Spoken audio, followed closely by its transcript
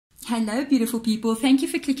Hello, beautiful people. Thank you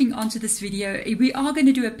for clicking onto this video. We are going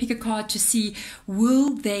to do a pick a card to see,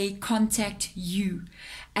 will they contact you?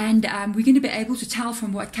 And we're going to be able to tell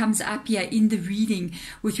from what comes up here in the reading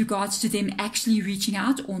with regards to them actually reaching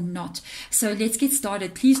out or not. So let's get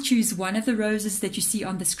started. Please choose one of the roses that you see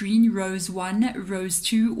on the screen, rose 1, rose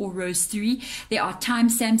 2, or rose 3. There are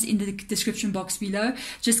timestamps in the description box below.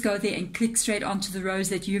 Just go there and click straight onto the rose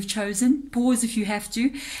that you've chosen. Pause if you have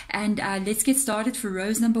to. And let's get started for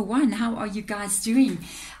rose number 1. How are you guys doing?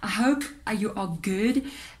 I hope you are good.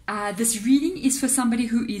 This reading is for somebody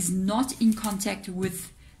who is not in contact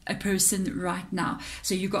with a person right now.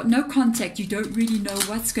 So you've got no contact, you don't really know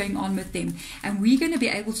what's going on with them, and we're going to be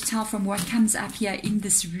able to tell from what comes up here in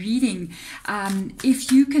this reading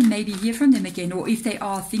if you can maybe hear from them again, or if they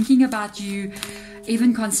are thinking about you,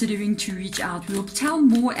 even considering to reach out. We'll tell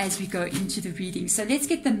more as we go into the reading. So let's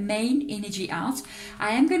get the main energy out. I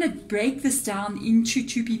am going to break this down into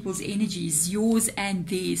two people's energies, yours and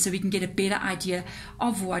theirs, so we can get a better idea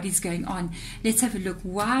of what is going on. Let's have a look.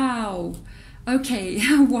 Wow. Okay,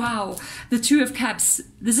 wow, the Two of Cups.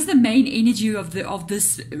 This is the main energy of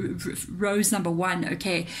this rose number 1.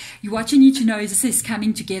 Okay, what you need to know is this is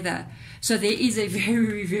coming together. So there is a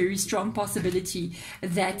very, very strong possibility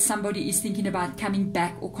that somebody is thinking about coming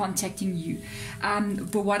back or contacting you.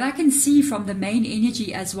 But what I can see from the main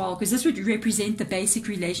energy as well, because this would represent the basic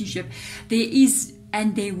relationship, there is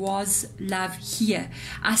and there was love here.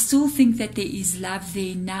 I still think that there is love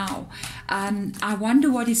there now. I wonder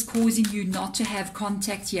what is causing you not to have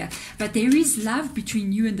contact here. But there is love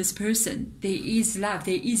between you and this person. There is love.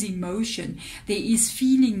 There is emotion. There is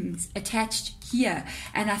feelings attached here.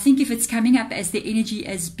 And I think if it's coming up as the energy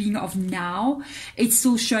as being of now, it's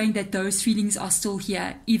still showing that those feelings are still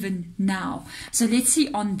here even now. So let's see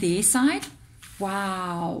on their side.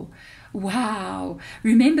 Wow. Wow.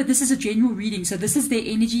 Remember, this is a general reading. So this is their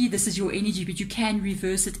energy. This is your energy, but you can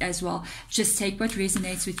reverse it as well. Just take what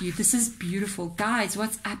resonates with you. This is beautiful. Guys,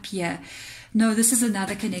 what's up here? No, this is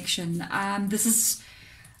another connection. I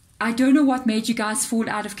don't know what made you guys fall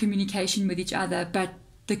out of communication with each other, but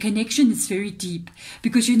the connection is very deep,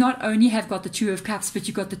 because you not only have got the Two of Cups, but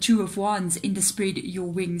you got the Two of Wands in the spread your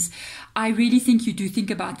wings. I really think you do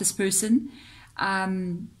think about this person.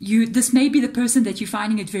 This may be the person that you're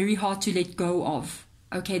finding it very hard to let go of.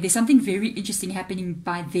 Okay, there's something very interesting happening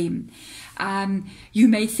by them. You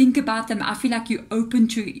may think about them. I feel like you're open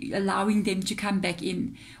to allowing them to come back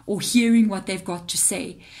in or hearing what they've got to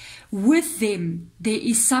say. With them, there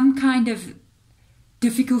is some kind of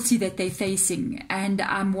difficulty that they're facing, and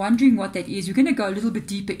I'm wondering what that is. We're going to go a little bit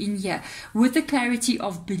deeper in here with the clarity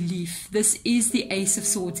of belief. This is the Ace of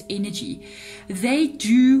Swords energy. They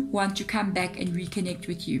do want to come back and reconnect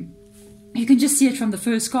with you. You can just see it from the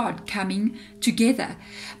first card, coming together,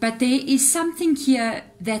 but there is something here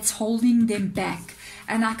that's holding them back.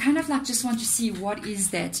 And I kind of just want to see what is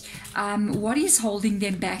that. What is holding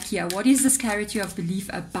them back here? What is this clarity of belief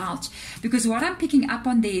about? Because what I'm picking up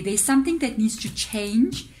on there's something that needs to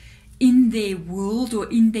change in their world or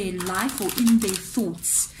in their life or in their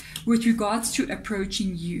thoughts with regards to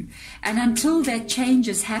approaching you. And until that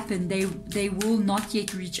changes happen, they will not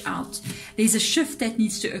yet reach out. There's a shift that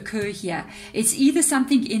needs to occur here. It's either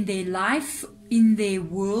something in their life, in their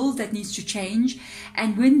world that needs to change.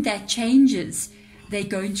 And when that changes, they're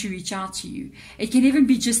going to reach out to you. It can even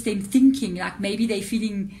be just them thinking, like maybe they're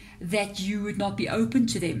feeling that you would not be open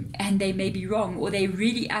to them, and they may be wrong, or they're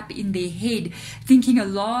really up in their head thinking a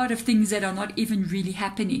lot of things that are not even really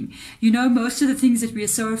happening. You know, most of the things that we are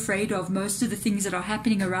so afraid of, most of the things that are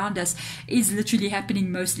happening around us is literally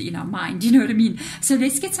happening mostly in our mind. You know what I mean? So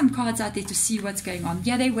let's get some cards out there to see what's going on.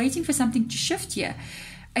 Yeah, they're waiting for something to shift here.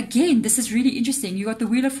 Again, this is really interesting. You got the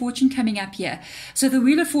Wheel of Fortune coming up here. So the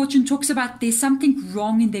Wheel of Fortune talks about there's something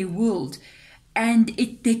wrong in their world, and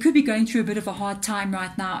they could be going through a bit of a hard time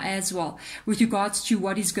right now as well with regards to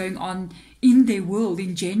what is going on in their world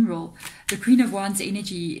in general. The Queen of Wands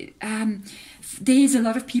energy, there's a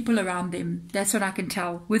lot of people around them. That's what I can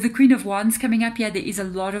tell. With the Queen of Wands coming up here, there is a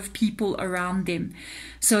lot of people around them.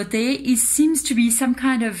 So seems to be some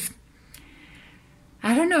kind of,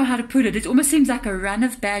 I don't know how to put it. It almost seems like a run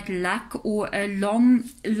of bad luck, or a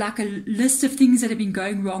list of things that have been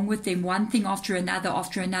going wrong with them, one thing after another.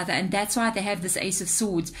 And that's why they have this Ace of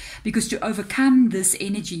Swords, because to overcome this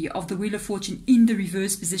energy of the Wheel of Fortune in the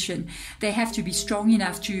reverse position, they have to be strong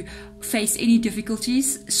enough to face any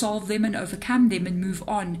difficulties, solve them and overcome them and move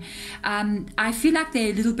on. I feel like they're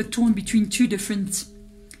a little bit torn between two different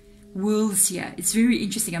worlds here. It's very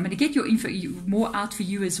interesting. I'm going to get your info more out for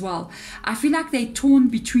you as well. I feel like they're torn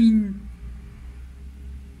between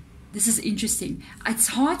This is interesting. It's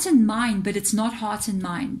heart and mind, but it's not heart and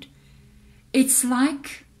mind. it's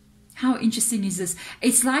like, how interesting is this?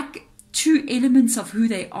 It's like two elements of who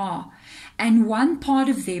they are. And one part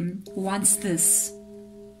of them wants this.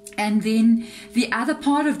 And then the other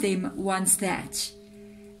part of them wants that.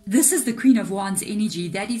 This is the Queen of Wands energy.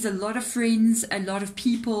 That is a lot of friends, a lot of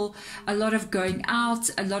people, a lot of going out,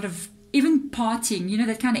 a lot of even partying. You know,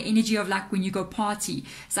 that kind of energy of like when you go party.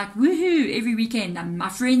 It's like, woohoo, every weekend. My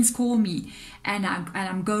friends call me and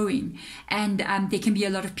I'm going. And there can be a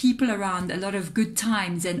lot of people around, a lot of good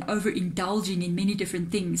times and overindulging in many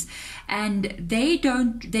different things. And they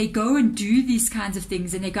go and do these kinds of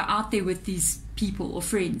things and they go out there with these people or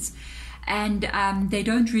friends. And they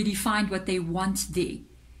don't really find what they want there.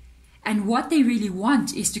 And what they really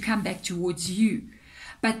want is to come back towards you.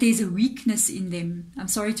 But there's a weakness in them, I'm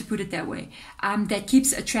sorry to put it that way, that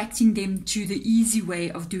keeps attracting them to the easy way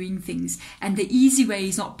of doing things. And the easy way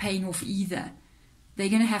is not paying off either. They're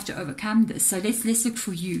going to have to overcome this. So let's look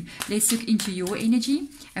for you. Let's look into your energy.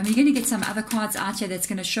 And we're going to get some other cards out here that's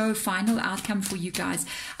going to show a final outcome for you guys.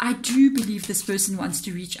 I do believe this person wants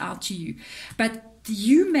to reach out to you. But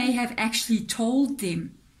you may have actually told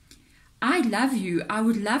them, I love you, I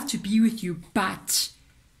would love to be with you, but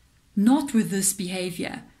not with this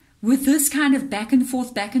behavior. With this kind of back and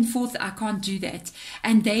forth, I can't do that.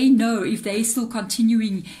 And they know if they're still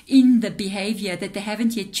continuing in the behavior that they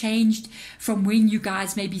haven't yet changed from when you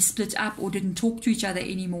guys maybe split up or didn't talk to each other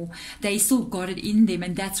anymore. They still got it in them,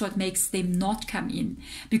 and that's what makes them not come in.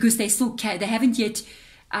 Because they still they haven't yet...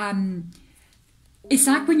 It's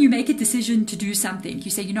like when you make a decision to do something,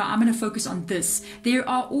 you say, you know, I'm going to focus on this. There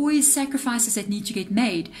are always sacrifices that need to get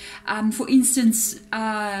made. For instance,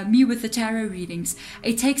 me with the tarot readings,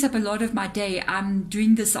 it takes up a lot of my day. I'm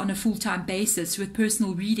doing this on a full-time basis with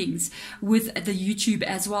personal readings, with the YouTube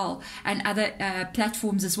as well, and other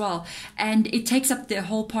platforms as well. And it takes up the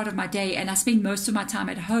whole part of my day, and I spend most of my time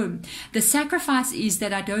at home. The sacrifice is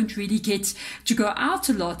that I don't really get to go out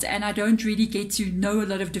a lot, and I don't really get to know a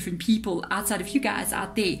lot of different people outside of you guys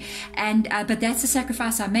out there. And but that's the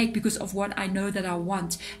sacrifice I make because of what I know that I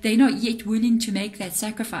want. They're not yet willing to make that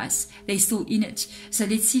sacrifice. They're still in it. So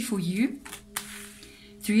let's see for you.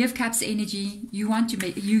 Three of Cups energy. You want to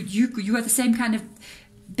make you are the same kind of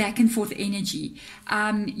back and forth energy.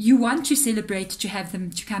 You want to celebrate to have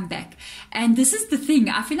them to come back. And this is the thing.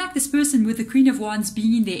 I feel like this person with the Queen of Wands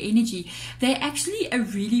being in their energy, they're actually a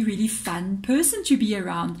really, really fun person to be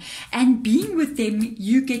around. And being with them,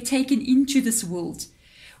 you get taken into this world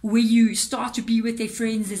where you start to be with their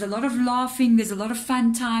friends. There's a lot of laughing. There's a lot of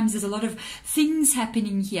fun times. There's a lot of things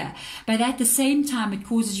happening here. But at the same time, it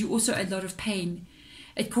causes you also a lot of pain.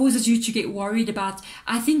 It causes you to get worried about,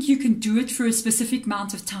 I think you can do it for a specific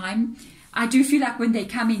amount of time. I do feel like when they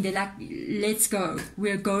come in, they're like, let's go.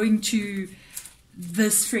 We're going to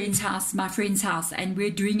this friend's house, my friend's house, and we're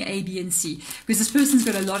doing A, B, and C. Because this person's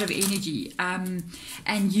got a lot of energy. And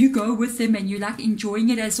you go with them and you're like enjoying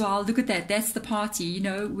it as well. Look at that. That's the party. You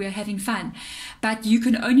know, we're having fun. But you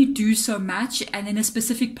can only do so much. And then a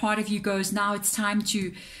specific part of you goes, now it's time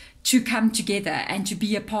to come together and to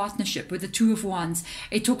be a partnership with the Two of Wands.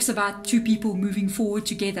 It talks about two people moving forward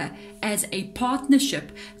together as a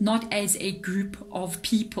partnership, not as a group of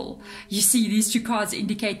people. You see, these two cards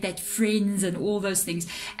indicate that friends and all those things.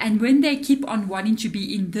 And when they keep on wanting to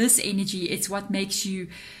be in this energy, it's what makes you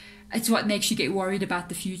get worried about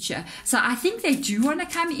the future. So I think they do want to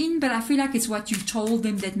come in, but I feel like it's what you told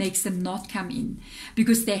them that makes them not come in,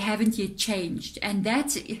 because they haven't yet changed. And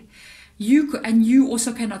that's... You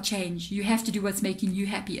also cannot change. You have to do what's making you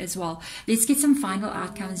happy as well. Let's get some final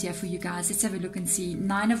outcomes here for you guys. Let's have a look and see.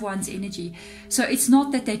 Nine of Wands energy. So it's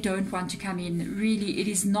not that they don't want to come in. Really, it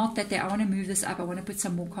is not that I want to move this up. I want to put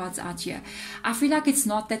some more cards out here. I feel like it's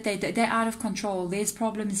not that they're out of control. There's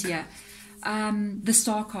problems here. The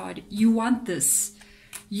Star card. You want this.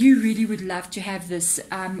 You really would love to have this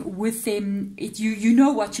with them. You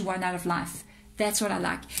know what you want out of life. That's what I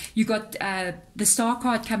like. You got the Star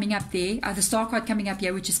card coming up there, the Star card coming up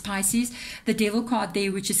here, which is Pisces, the Devil card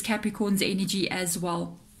there, which is Capricorn's energy as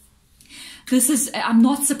well. I'm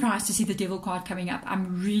not surprised to see the Devil card coming up.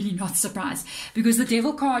 I'm really not surprised, because the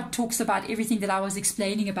Devil card talks about everything that I was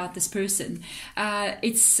explaining about this person.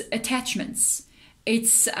 It's attachments.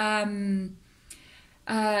 It's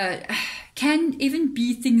can even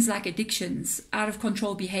be things like addictions, out of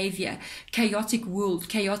control behavior, chaotic world,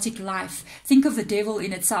 chaotic life. Think of the devil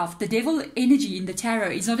in itself. The devil energy in the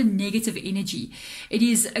tarot is not a negative energy. It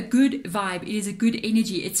is a good vibe. It is a good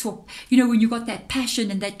energy. It's for, you know, when you got that passion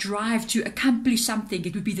and that drive to accomplish something,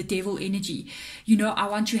 it would be the devil energy. You know, I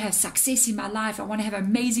want to have success in my life. I want to have an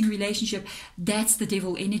amazing relationship. That's the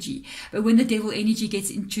devil energy. But when the devil energy gets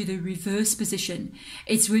into the reverse position,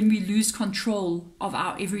 it's when we lose control of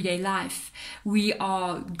our everyday life. We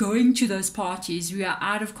are going to those parties. We are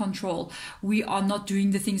out of control. We are not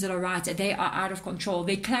doing the things that are right. They are out of control.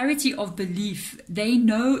 Their clarity of belief, they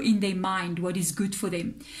know in their mind what is good for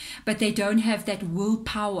them, but they don't have that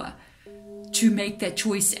willpower to make that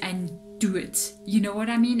choice and do it. You know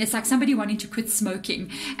what I mean? It's like somebody wanting to quit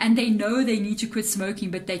smoking, and they know they need to quit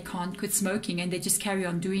smoking, but they can't quit smoking, and they just carry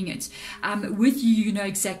on doing it. With you, you know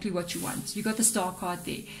exactly what you want. You got the star card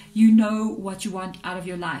there. You know what you want out of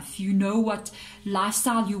your life. You know what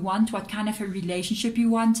lifestyle you want, what kind of a relationship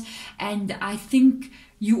you want. And I think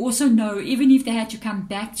you also know, even if they had to come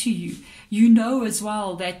back to you, you know as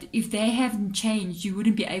well that if they haven't changed, you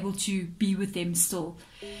wouldn't be able to be with them still.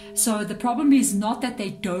 So the problem is not that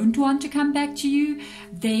they don't want to come back to you,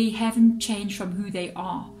 they haven't changed from who they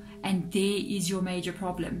are. And there is your major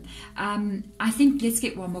problem. I think let's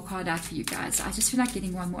get one more card out for you guys. I just feel like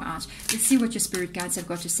getting one more out. Let's see what your spirit guides have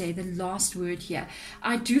got to say. The last word here.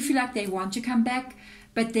 I do feel like they want to come back,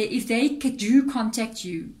 but if they do contact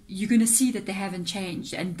you, you're going to see that they haven't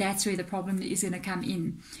changed. And that's where the problem is going to come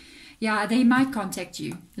in. Yeah, they might contact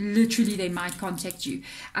you. Literally, they might contact you.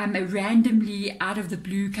 Randomly, out of the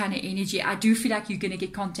blue kind of energy. I do feel like you're going to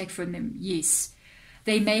get contact from them. Yes.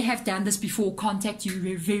 They may have done this before, contact you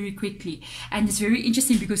very, very quickly. And it's very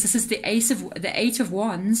interesting because this is the Eight of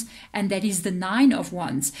Wands, and that is the Nine of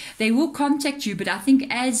Wands. They will contact you, but I think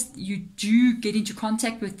as you do get into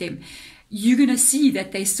contact with them, you're going to see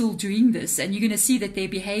that they're still doing this, and you're going to see that their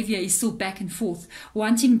behavior is still back and forth,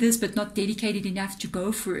 wanting this but not dedicated enough to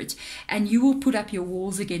go for it. And you will put up your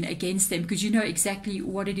walls again against them because you know exactly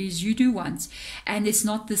what it is you do want. And it's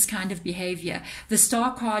not this kind of behavior. The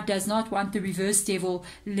Star card does not want the reverse devil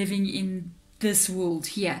living in this world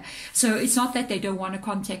here. So it's not that they don't want to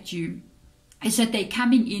contact you. It's that they're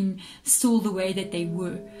coming in still the way that they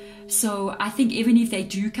were. So I think even if they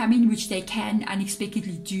do come in, which they can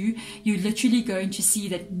unexpectedly do, you're literally going to see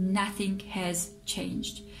that nothing has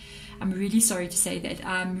changed. I'm really sorry to say that.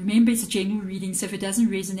 Remember, it's a general reading, so if it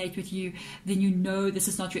doesn't resonate with you, then you know this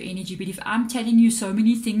is not your energy. But if I'm telling you so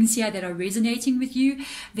many things here that are resonating with you,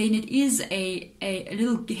 then it is a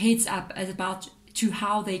little heads up about to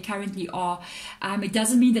how they currently are. It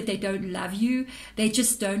doesn't mean that they don't love you. They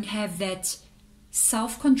just don't have that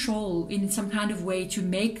self-control in some kind of way to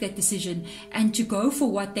make that decision and to go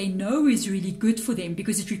for what they know is really good for them,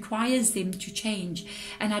 because it requires them to change.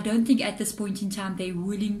 And I don't think at this point in time they're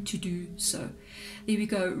willing to do so. There we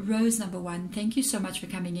go. Rose number 1, thank you so much for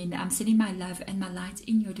coming in. I'm sending my love and my light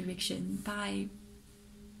in your direction. Bye.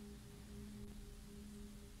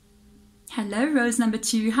 Hello, Rose number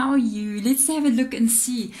 2. How are you? Let's have a look and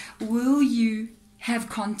see. Will you have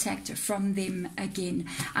contact from them again?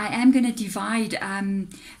 I am going to divide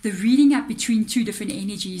the reading up between two different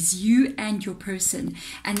energies, you and your person.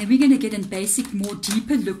 And then we're going to get a basic, more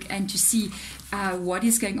deeper look and to see what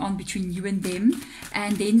is going on between you and them,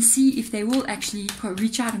 and then see if they will actually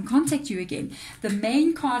reach out and contact you again. The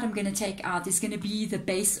main card I'm going to take out is going to be the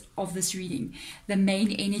base of this reading, the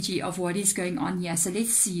main energy of what is going on here. So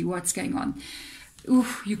let's see what's going on. Ooh,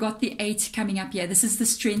 you got the 8 coming up here. This is the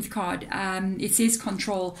Strength card. It says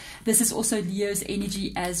control. This is also Leo's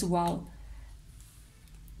energy as well.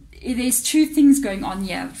 There's two things going on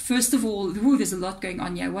here. First of all, there's a lot going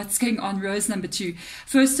on here. What's going on, Rose number 2?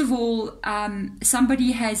 First of all,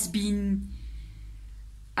 somebody has been...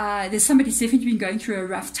 somebody's definitely been going through a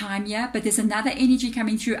rough time here, but there's another energy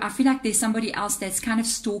coming through. I feel like there's somebody else that's kind of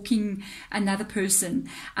stalking another person.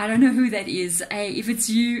 I don't know who that is. If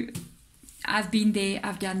it's you... I've been there,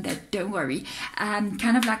 I've done that, don't worry.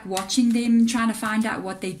 Kind of like watching them, trying to find out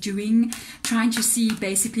what they're doing, trying to see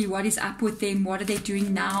basically what is up with them, what are they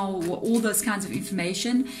doing now, all those kinds of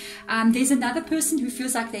information. There's another person who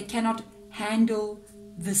feels like they cannot handle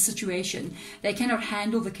the situation. They cannot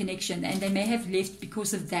handle the connection, and they may have left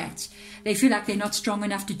because of that. They feel like they're not strong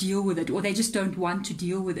enough to deal with it, or they just don't want to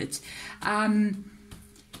deal with it.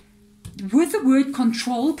 With the word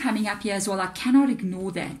control coming up here as well, I cannot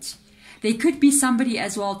ignore that. There could be somebody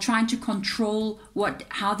as well trying to control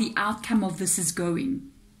how the outcome of this is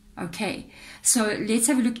going. Okay, so let's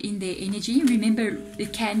have a look in their energy. Remember,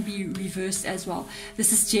 it can be reversed as well.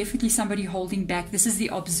 This is definitely somebody holding back. This is the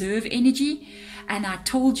observe energy. And I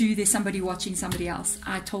told you there's somebody watching somebody else.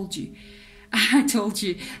 I told you. I told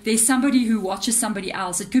you. There's somebody who watches somebody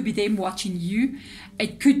else. It could be them watching you.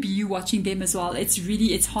 It could be you watching them as well.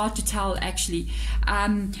 It's hard to tell actually.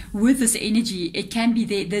 With this energy, it can be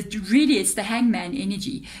really it's the hangman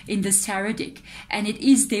energy in this tarot deck. And it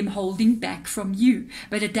is them holding back from you.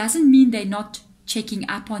 But it doesn't mean they're not checking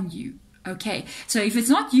up on you. Okay, so if it's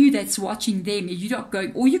not you that's watching them, you're not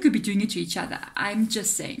going, or you could be doing it to each other. I'm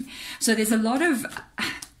just saying. So there's a lot of...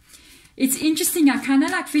 It's interesting. I kind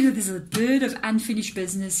of like feel that there's a bit of unfinished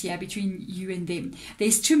business here between you and them.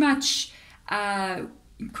 There's too much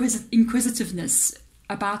inquisitiveness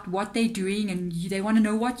about what they're doing, and they want to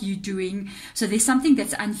know what you're doing. So there's something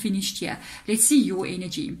that's unfinished here. Let's see your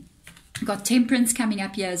energy. We've got Temperance coming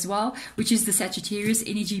up here as well, which is the Sagittarius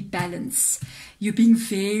energy balance. You're being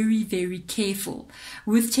very, very careful.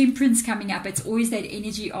 With Temperance coming up, it's always that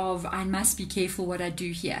energy of, I must be careful what I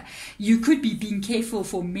do here. You could be being careful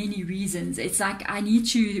for many reasons. It's like, I need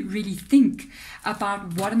to really think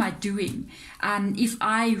about what am I doing. If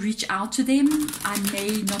I reach out to them, I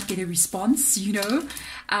may not get a response, you know.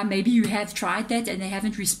 Maybe you have tried that and they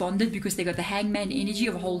haven't responded because they got the hangman energy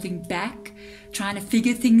of holding back, trying to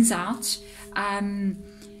figure things out.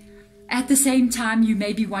 At the same time, you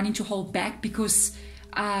may be wanting to hold back because,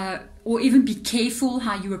 or even be careful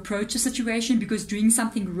how you approach a situation, because doing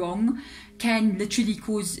something wrong can literally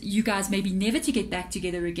cause you guys maybe never to get back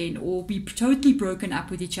together again, or be totally broken up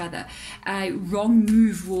with each other. A wrong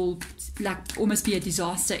move will like almost be a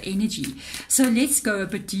disaster energy. So let's go a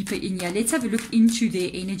bit deeper in here. Let's have a look into their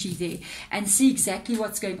energy there and see exactly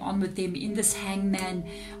what's going on with them in this hangman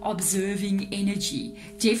observing energy.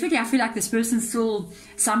 Definitely, I feel like this person's still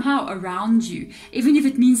somehow around you, even if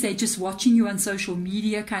it means they're just watching you on social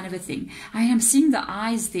media kind of a thing. I am seeing the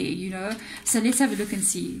eyes there, you know. So let's have a look and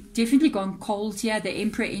see. Definitely gone cold here, the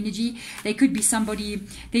Emperor energy. There could be somebody,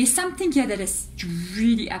 there's something here that has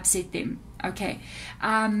really upset them. Okay.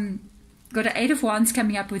 Got an 8 of Wands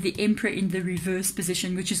coming up with the Emperor in the reverse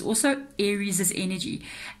position, which is also Aries' energy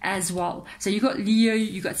as well. So you got Leo,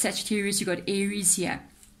 you got Sagittarius, you got Aries here.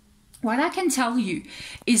 What I can tell you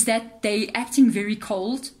is that they're acting very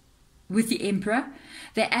cold with the Emperor.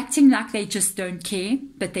 They're acting like they just don't care,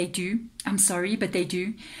 but they do. I'm sorry, but they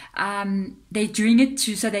do. They're doing it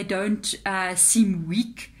so they don't seem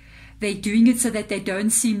weak. They're doing it so that they don't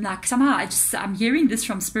seem like, somehow I'm hearing this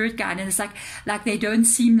from Spirit Guide, and it's like they don't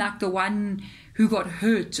seem like the one who got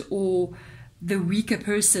hurt or the weaker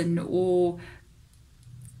person, or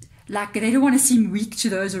like they don't want to seem weak to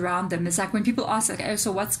those around them. It's like when people ask, like, oh,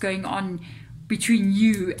 so what's going on between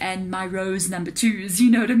you and my rose number 2s, you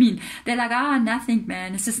know what I mean? They're like, nothing,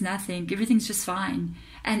 man, it's just nothing. Everything's just fine.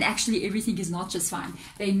 And actually everything is not just fine.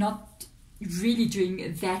 They're not really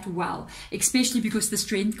doing that well, especially because the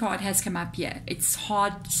Strength card has come up here. It's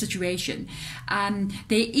hard situation. There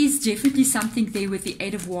is definitely something there with the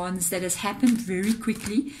 8 of Wands that has happened very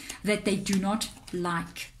quickly that they do not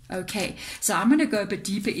like. Okay, so I'm going to go a bit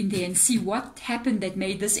deeper in there and see what happened that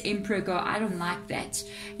made this Emperor go, I don't like that,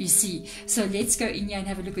 you see. So let's go in here and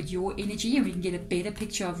have a look at your energy, and we can get a better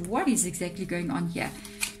picture of what is exactly going on here.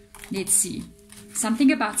 Let's see.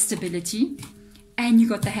 Something about stability. And you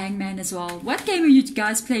got the Hangman as well. What game are you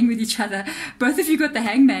guys playing with each other? Both of you got the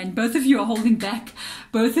Hangman. Both of you are holding back.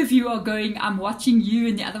 Both of you are going, I'm watching you,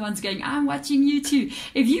 and the other one's going, I'm watching you too.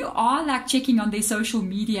 If you are like checking on their social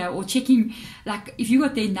media, or checking, like if you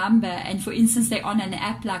got their number, and for instance they're on an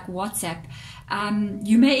app like WhatsApp,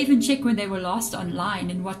 you may even check when they were last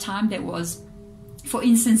online and what time that was. For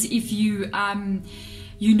instance, if you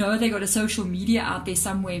you know they got a social media out there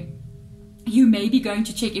somewhere, you may be going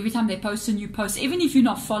to check every time they post a new post. Even if you're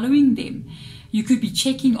not following them, you could be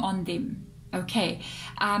checking on them. Okay,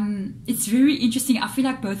 it's very interesting. I feel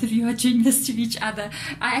like both of you are doing this to each other.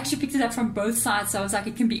 I actually picked it up from both sides, so I was like,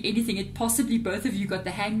 it can be anything. It possibly both of you got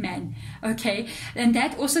the Hangman. Okay, and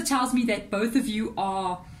that also tells me that both of you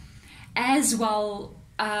are as well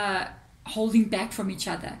holding back from each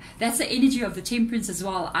other. That's the energy of the Temperance as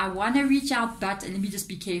well. I want to reach out, but let me just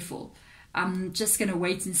be careful. I'm just going to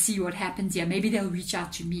wait and see what happens here. Maybe they'll reach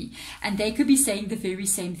out to me. And they could be saying the very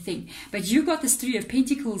same thing. But you got this 3 of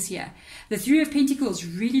Pentacles here. The 3 of Pentacles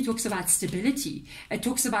really talks about stability. It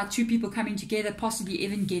talks about 2 people coming together, possibly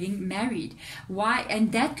even getting married. Why?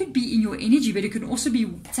 And that could be in your energy, but it can also be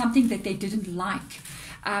something that they didn't like.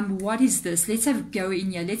 What is this? Let's have a go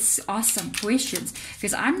in here. Let's ask some questions.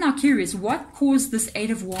 Because I'm now curious, what caused this 8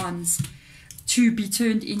 of Wands to be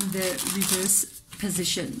turned in the reverse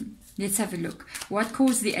position? Let's have a look. What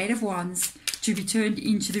caused the Eight of Wands to be turned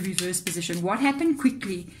into the reverse position? What happened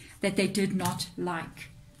quickly that they did not like?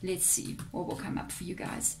 Let's see what will come up for you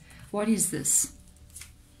guys. What is this?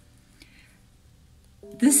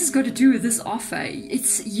 This has got to do with this offer.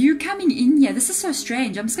 It's you coming in here. This is so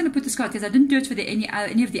strange. I'm just going to put this card because I didn't do it for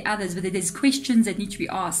any of the others, but there's questions that need to be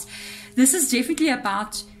asked. This is definitely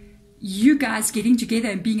about you guys getting together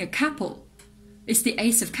and being a couple. It's the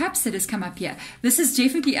Ace of Cups that has come up here. This is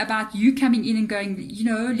definitely about you coming in and going, you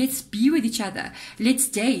know, let's be with each other. Let's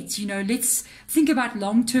date, you know, let's think about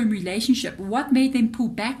long-term relationship. What made them pull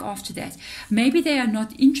back after that? Maybe they are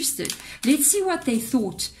not interested. Let's see what they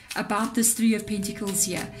thought about this Three of Pentacles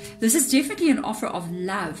here. This is definitely an offer of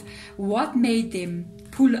love. What made them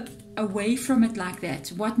pull away from it like that?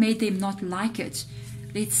 What made them not like it?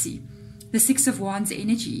 Let's see. The Six of Wands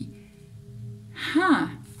energy.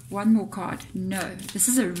 One more card. No, this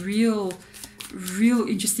is a real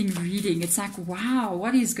interesting reading. It's like, wow,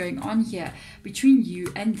 what is going on here between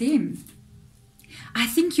you and them? I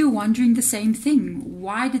think you're wondering the same thing.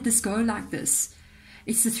 Why did this go like this?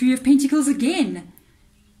 It's the Three of Pentacles again.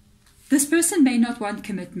 This person may not want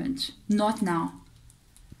commitment. Not now.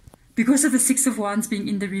 Because of the Six of Wands being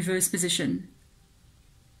in the reverse position.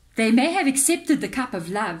 They may have accepted the cup of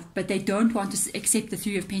love, but they don't want to accept the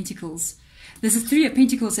Three of Pentacles. There's a Three of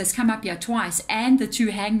Pentacles that's come up here twice, and the two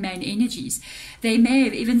Hangman energies. They may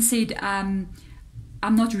have even said, I'm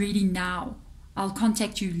not ready now. I'll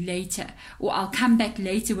contact you later, or I'll come back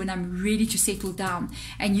later when I'm ready to settle down.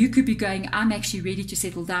 And you could be going, I'm actually ready to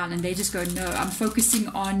settle down. And they just go, no, I'm focusing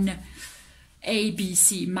on A, B,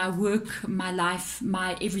 C, my work, my life,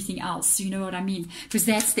 my everything else. You know what I mean? Because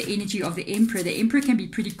that's the energy of the Emperor. The Emperor can be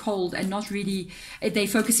pretty cold and not really, they're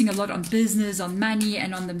focusing a lot on business, on money,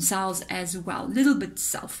 and on themselves as well. A little bit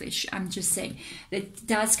selfish, I'm just saying. That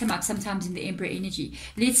does come up sometimes in the Emperor energy.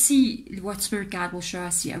 Let's see what Spirit Guide will show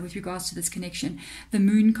us here with regards to this connection. The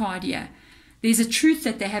Moon card here. There's a truth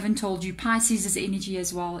that they haven't told you. Pisces is energy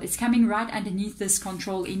as well. It's coming right underneath this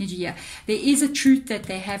control energy here. There is a truth that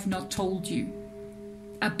they have not told you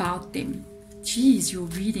about them. Geez, you're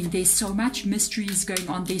reading. There's so much mysteries going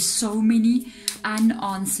on. There's so many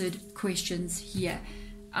unanswered questions here.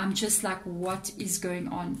 I'm just like, what is going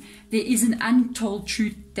on? There is an untold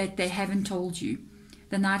truth that they haven't told you.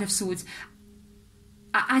 The Knight of Swords.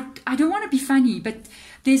 I don't want to be funny, but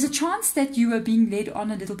there's a chance that you are being led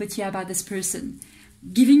on a little bit here by this person,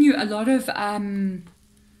 giving you a lot of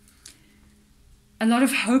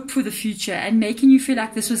hope for the future and making you feel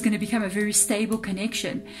like this was going to become a very stable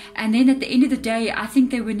connection. And then at the end of the day, I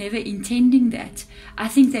think they were never intending that. I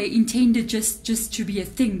think they intended just to be a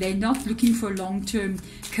thing. They're not looking for long-term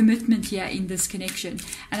commitment here in this connection.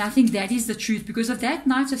 And I think that is the truth because of that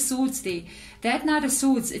Knight of Swords there. That Knight of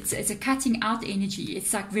Swords, it's a cutting out energy.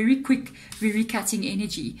 It's like very quick, very cutting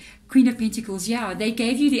energy. Queen of Pentacles, yeah, they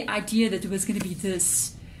gave you the idea that it was going to be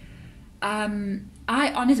this. I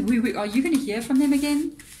honestly, are you going to hear from them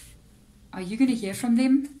again? Are you going to hear from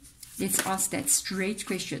them? Let's ask that straight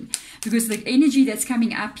question. Because the energy that's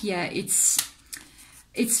coming up here, it's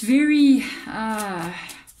very,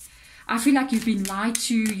 I feel like you've been lied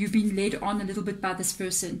to, you've been led on a little bit by this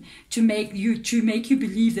person to make you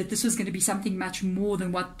believe that this was going to be something much more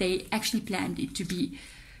than what they actually planned it to be.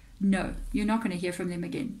 No, you're not going to hear from them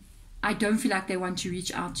again. I don't feel like they want to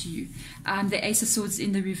reach out to you. The Ace of Swords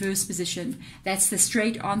in the reverse position. That's the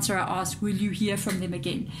straight answer I asked. Will you hear from them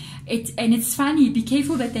again? And it's funny. Be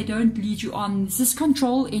careful that they don't lead you on. This is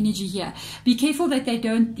control energy here. Be careful that they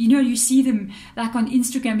don't, you know, you see them like on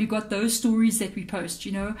Instagram, you've got those stories that we post,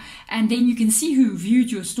 you know, and then you can see who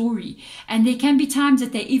viewed your story. And there can be times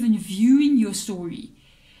that they're even viewing your story.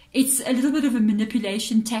 It's a little bit of a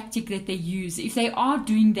manipulation tactic that they use. If they are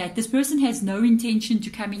doing that, this person has no intention to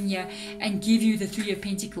come in here and give you the Three of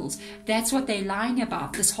Pentacles. That's what they're lying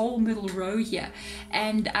about, this whole middle row here.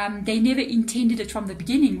 And they never intended it from the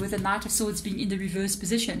beginning with the Knight of Swords being in the reverse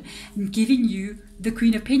position and giving you the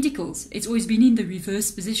Queen of Pentacles. It's always been in the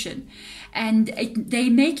reverse position. And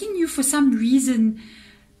they're making you, for some reason,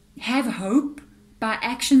 have hope by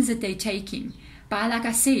actions that they're taking. By, like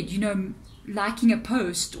I said, you know, liking a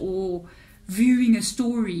post or viewing a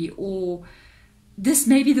story, or this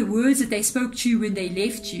may be the words that they spoke to you when they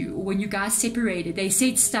left you or when you guys separated. They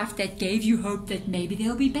said stuff that gave you hope that maybe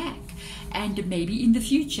they'll be back and maybe in the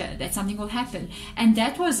future that something will happen. And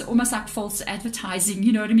that was almost like false advertising,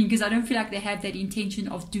 you know what I mean? Because I don't feel like they have that intention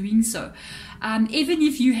of doing so. Even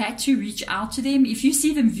if you had to reach out to them, if you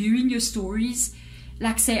see them viewing your stories,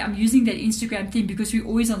 like say I'm using that Instagram thing because we're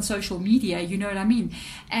always on social media, you know what I mean?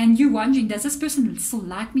 And you're wondering, does this person still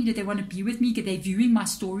like me? Do they want to be with me? Are they viewing my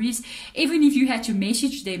stories? Even if you had to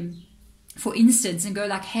message them for instance, and go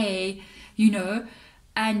like, hey, you know,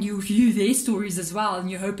 and you view their stories as well,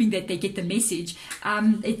 and you're hoping that they get the message,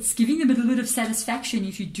 it's giving them a little bit of satisfaction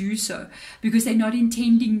if you do so, because they're not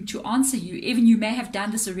intending to answer you. Even you may have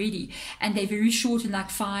done this already, and they're very short and like,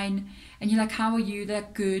 fine, and you're like, how are you? They're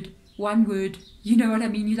like, good, one word, you know what I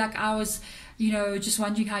mean? You're like, I was, you know, just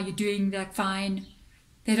wondering how you're doing. They're like, fine.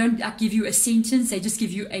 They don't like give you a sentence, they just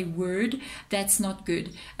give you a word. That's not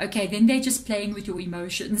good. Okay, then they're just playing with your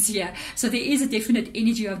emotions here. So there is a definite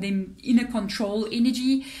energy of them, inner control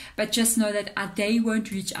energy, but just know that they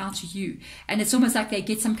won't reach out to you. And it's almost like they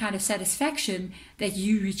get some kind of satisfaction that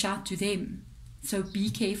you reach out to them. So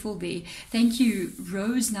be careful there. Thank you,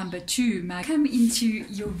 Rose number 2. Come into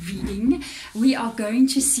your reading. We are going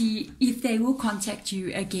to see if they will contact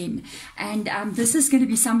you again. And this is going to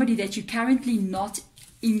be somebody that you're currently not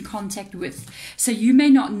in contact with. So you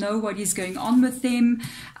may not know what is going on with them.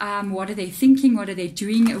 What are they thinking? What are they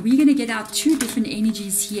doing? We're going to get out 2 different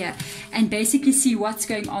energies here and basically see what's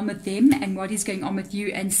going on with them and what is going on with you,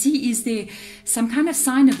 and see is there some kind of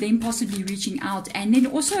sign of them possibly reaching out, and then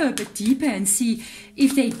also a bit deeper and see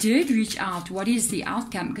if they did reach out, what is the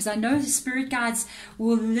outcome? Because I know the spirit guides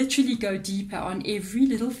will literally go deeper on every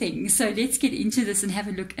little thing. So let's get into this and have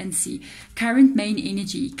a look and see. Current main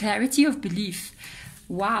energy, clarity of belief.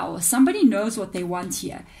 Wow, somebody knows what they want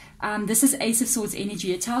here. This is Ace of Swords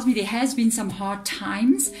energy. It tells me there has been some hard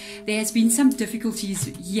times. There has been some difficulties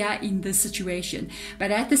here in this situation.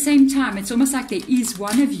 But at the same time, it's almost like there is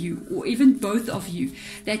one of you, or even both of you,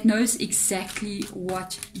 that knows exactly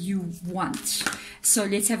what you want. So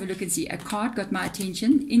let's have a look and see. A card got my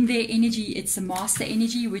attention. In their energy, it's the Master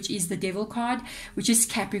energy, which is the Devil card, which is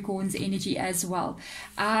Capricorn's energy as well.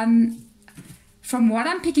 From what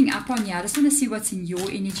I'm picking up on here, I just want to see what's in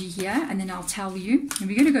your energy here, and then I'll tell you. And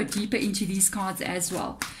we're going to go deeper into these cards as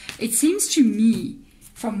well. It seems to me,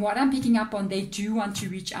 from what I'm picking up on, they do want to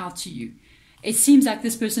reach out to you. It seems like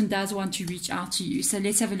this person does want to reach out to you. So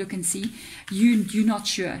let's have a look and see. You're not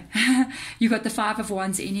sure. You got the 5 of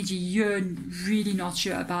Wands energy. You're really not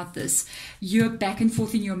sure about this. You're back and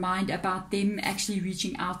forth in your mind about them actually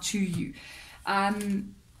reaching out to you.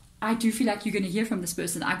 I do feel like you're going to hear from this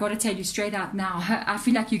person. I got to tell you straight out now, I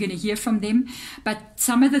feel like you're going to hear from them. But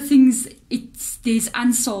some of the things, there's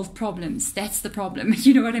unsolved problems. That's the problem.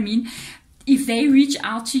 You know what I mean? If they reach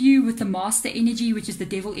out to you with the Master energy, which is the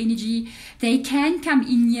Devil energy, they can come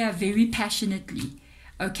in here very passionately.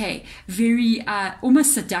 Okay, very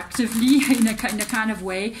almost seductively in a kind of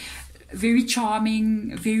way. Very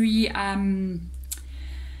charming, very,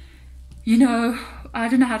 you know, I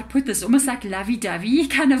don't know how to put this, almost like lovey-dovey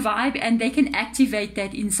kind of vibe, and they can activate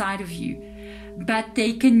that inside of you. But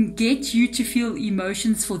they can get you to feel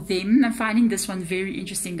emotions for them. I'm finding this one very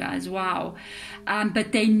interesting, guys. Wow.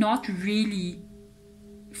 But they're not really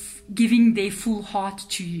giving their full heart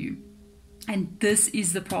to you. And this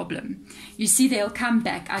is the problem. You see, they'll come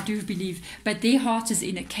back, I do believe, but their heart is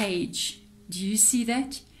in a cage. Do you see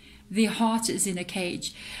that? Their heart is in a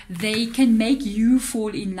cage. They can make you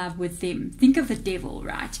fall in love with them. Think of the devil,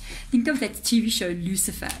 right? Think of that TV show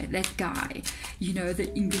Lucifer, that guy, you know,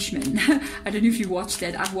 the Englishman. I don't know if you watched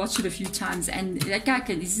that. I've watched it a few times, and that guy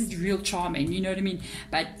this is real charming, you know what I mean?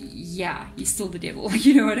 But yeah, he's still the devil,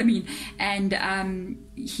 you know what I mean? And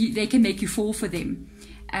they can make you fall for them,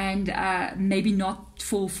 and maybe not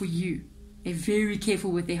fall for you. They're very careful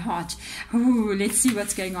with their heart. Oh, let's see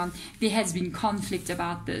what's going on. There has been conflict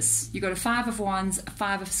about this. You got a 5 of Wands, a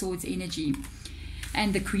 5 of Swords energy.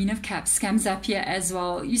 And the Queen of Cups comes up here as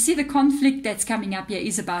well. You see the conflict that's coming up here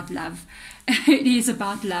is about love. It is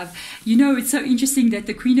about love. You know, it's so interesting that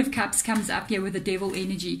the Queen of Cups comes up here with the Devil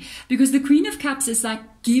energy. Because the Queen of Cups is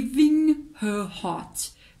like giving her heart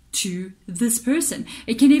to this person.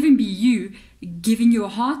 It can even be you giving your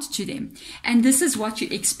heart to them, and this is what you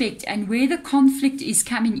expect. And where the conflict is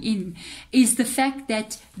coming in is the fact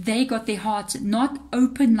that they got their heart not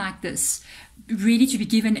open like this, ready to be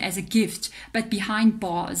given as a gift, but behind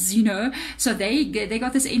bars, you know. So they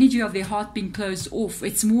got this energy of their heart being closed off.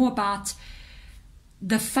 It's more about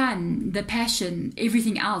the fun, the passion,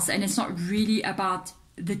 everything else, and it's not really about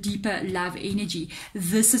the deeper love energy.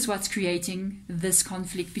 This is what's creating this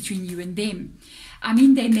conflict between you and them. I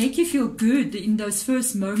mean, they make you feel good in those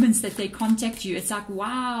first moments that they contact you. It's like,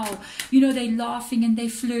 wow, you know, they're laughing and they're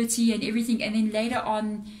flirty and everything. And then later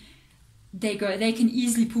on, they can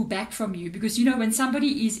easily pull back from you, because, you know, when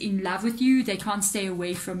somebody is in love with you, they can't stay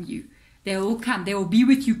away from you. They'll come, they will be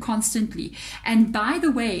with you constantly. And by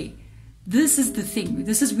the way, this is the thing.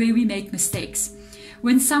 This is where we make mistakes.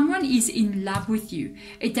 When someone is in love with you,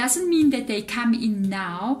 it doesn't mean that they come in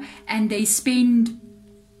now and they spend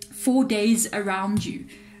 4 days around you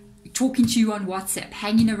talking to you on WhatsApp,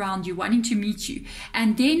 hanging around you, wanting to meet you.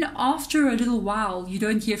 And then after a little while, you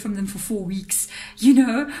don't hear from them for 4 weeks, you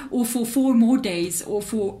know, or for 4 more days, or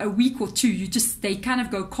for a week or 2. They kind of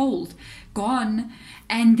go cold, gone.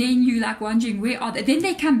 And then you're like wondering, where are they? Then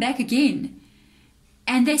they come back again.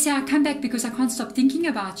 And they say, I come back because I can't stop thinking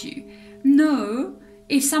about you. No,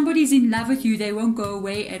 if somebody's in love with you, they won't go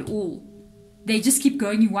away at all. They just keep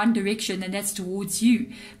going in one direction, and that's towards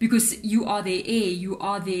you, because you are their heir, you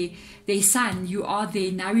are their son, you are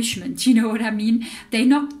their nourishment. You know what I mean? They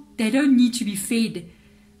don't need to be fed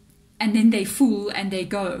and then they full and they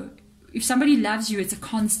go. If somebody loves you, it's a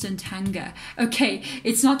constant hunger. Okay,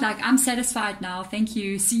 it's not like I'm satisfied now, thank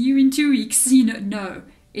you, see you in 2 weeks. You know, no,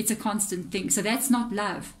 it's a constant thing. So that's not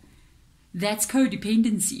love. That's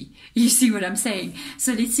codependency. You see what I'm saying?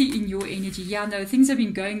 So let's see in your energy. Yeah, no, things have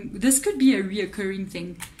been going. This could be a reoccurring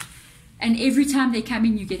thing. And every time they come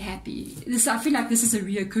in, you get happy. I feel like this is a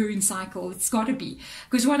reoccurring cycle. It's got to be.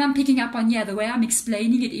 Because what I'm picking up on, yeah, the way I'm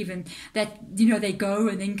explaining it even, that, you know, they go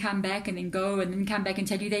and then come back and then go and then come back and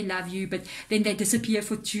tell you they love you, but then they disappear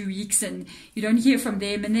for 2 weeks and you don't hear from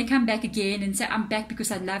them, and they come back again and say, I'm back because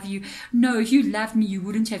I love you. No, if you loved me, you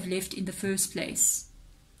wouldn't have left in the first place.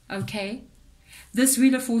 Okay? This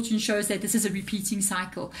Wheel of Fortune shows that this is a repeating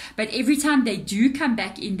cycle. But every time they do come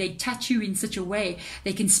back in, they touch you in such a way,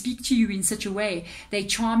 they can speak to you in such a way, they're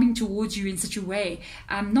charming towards you in such a way.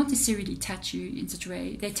 Not necessarily touch you in such a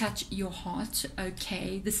way, they touch your heart.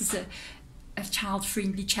 Okay, this is a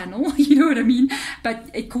child-friendly channel, you know what I mean?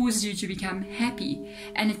 But it causes you to become happy,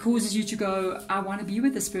 and it causes you to go, I want to be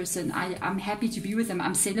with this person, I'm happy to be with them,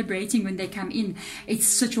 I'm celebrating when they come in. It's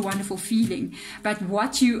such a wonderful feeling. But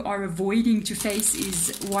what you are avoiding to face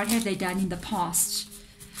is, what have they done in the past?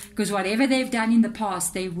 Because whatever they've done in the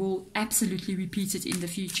past, they will absolutely repeat it in the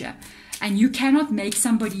future. And you cannot make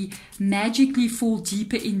somebody magically fall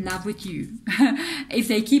deeper in love with you. If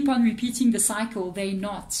they keep on repeating the cycle, they're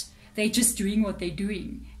not. They're just doing what they're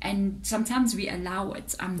doing. And sometimes we allow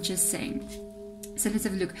it. I'm just saying. So let's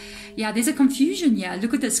have a look. Yeah, there's a confusion here.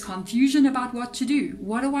 Look at this confusion about what to do.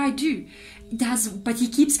 What do I do? But he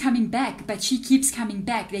keeps coming back. But she keeps coming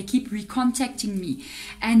back. They keep recontacting me.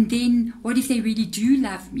 And then what if they really do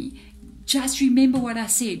love me? Just remember what I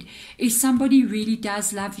said. If somebody really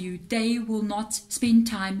does love you, they will not spend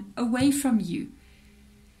time away from you.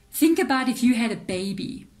 Think about if you had a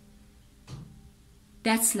baby.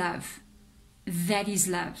 That's love. That is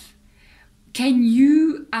love. Can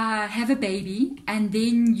you have a baby and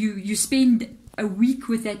then you spend a week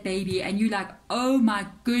with that baby and you're like, oh my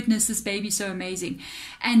goodness, this baby's so amazing.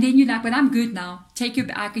 And then you're like, but I'm good now.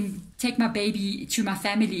 I can take my baby to my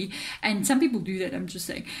family. And some people do that, I'm just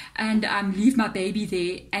saying. And leave my baby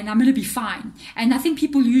there and I'm going to be fine. And I think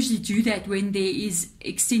people usually do that when there is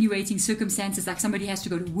extenuating circumstances, like somebody has to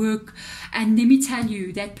go to work. And let me tell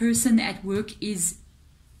you, that person at work is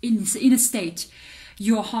in a state.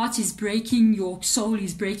 Your heart is breaking, your soul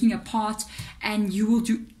is breaking apart, and you will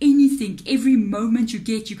do anything. Every moment you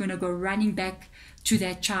get, you're going to go running back to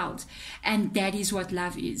that child. And that is what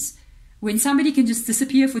love is. When somebody can just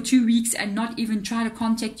disappear for 2 weeks and not even try to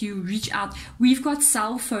contact you, reach out. We've got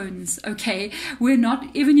cell phones, okay? We're not,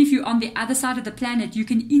 even if you're on the other side of the planet, you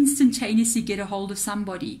can instantaneously get a hold of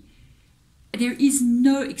somebody. There is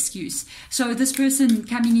no excuse. So this person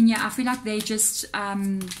coming in here, I feel like they're just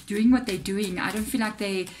doing what they're doing. I don't feel like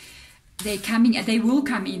they're coming. They will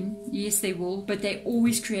come in. Yes, they will. But they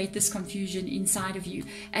always create this confusion inside of you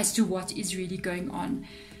as to what is really going on.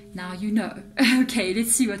 Now you know. Okay,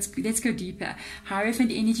 let's see let's go deeper.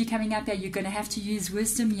 Hierophant energy coming up there. You're going to have to use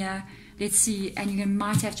wisdom here. Let's see. And you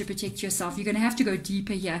might have to protect yourself. You're going to have to go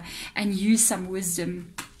deeper here and use some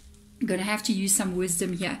wisdom. I'm going to have to use some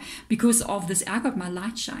wisdom here because of this. I got my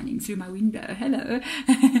light shining through my window. Hello.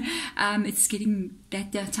 It's getting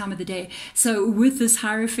that time of the day. So with this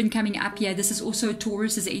Hierophant coming up here, this is also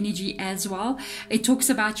Taurus's energy as well. It talks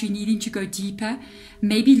about you needing to go deeper.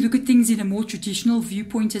 Maybe look at things in a more traditional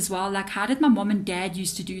viewpoint as well. Like, how did my mom and dad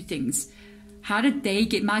used to do things? How did they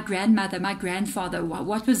get, my grandmother, my grandfather,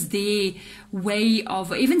 what was their way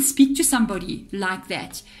of, even speak to somebody like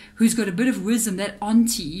that, who's got a bit of wisdom, that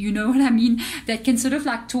auntie, you know what I mean, that can sort of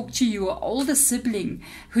like talk to you, or older sibling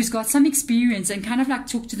who's got some experience and kind of like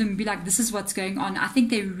talk to them and be like, this is what's going on. I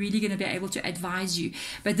think they're really going to be able to advise you.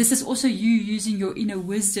 But this is also you using your inner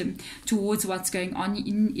wisdom towards what's going on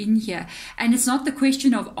in here. And it's not the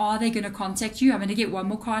question of, are they going to contact you? I'm going to get one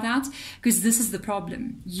more card out, because this is the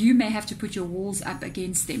problem. You may have to put your walls up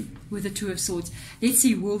against them with the Two of Swords. Let's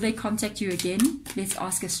see, will they contact you again? Let's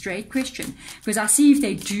ask a straight question, because I see if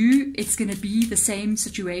they do, it's going to be the same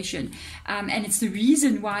situation, and it's the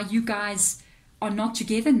reason why you guys are not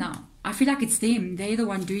together now. I feel like it's them. They're the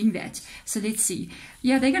one doing that. So let's see.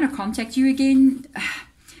 Yeah, they're going to contact you again.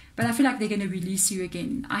 But I feel like they're going to release you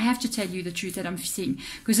again. I have to tell you the truth that I'm seeing.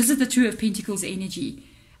 Because this is the Two of Pentacles energy.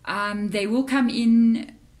 They will come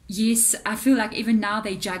in. Yes, I feel like even now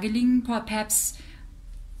they're juggling perhaps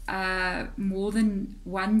more than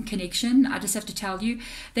one connection. I just have to tell you.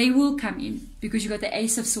 They will come in. Because you've got the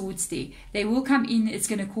Ace of Swords there. They will come in. It's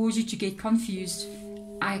going to cause you to get confused.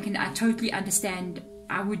 I totally understand.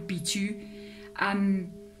 I would be too.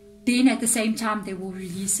 Then at the same time, they will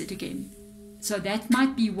release it again. So that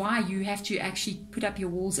might be why you have to actually put up your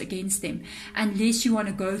walls against them. Unless you want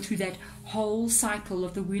to go through that whole cycle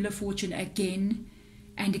of the Wheel of Fortune again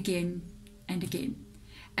and again and again.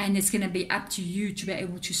 And it's going to be up to you to be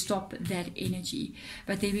able to stop that energy.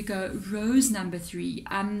 But there we go. Rose number 3.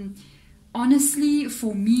 Honestly,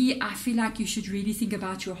 for me, I feel like you should really think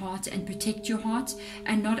about your heart and protect your heart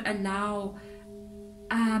and not allow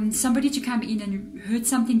somebody to come in and hurt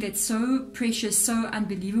something that's so precious, so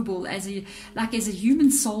unbelievable. As a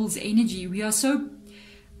human soul's energy, we are so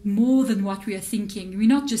more than what we are thinking. We're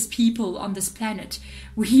not just people on this planet.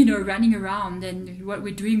 We're running around and what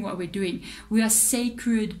we're doing. We are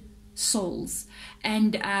sacred souls,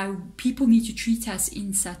 and people need to treat us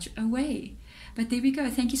in such a way. But there we go.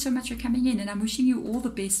 Thank you so much for coming in, and I'm wishing you all the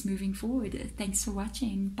best moving forward. Thanks for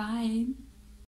watching. Bye.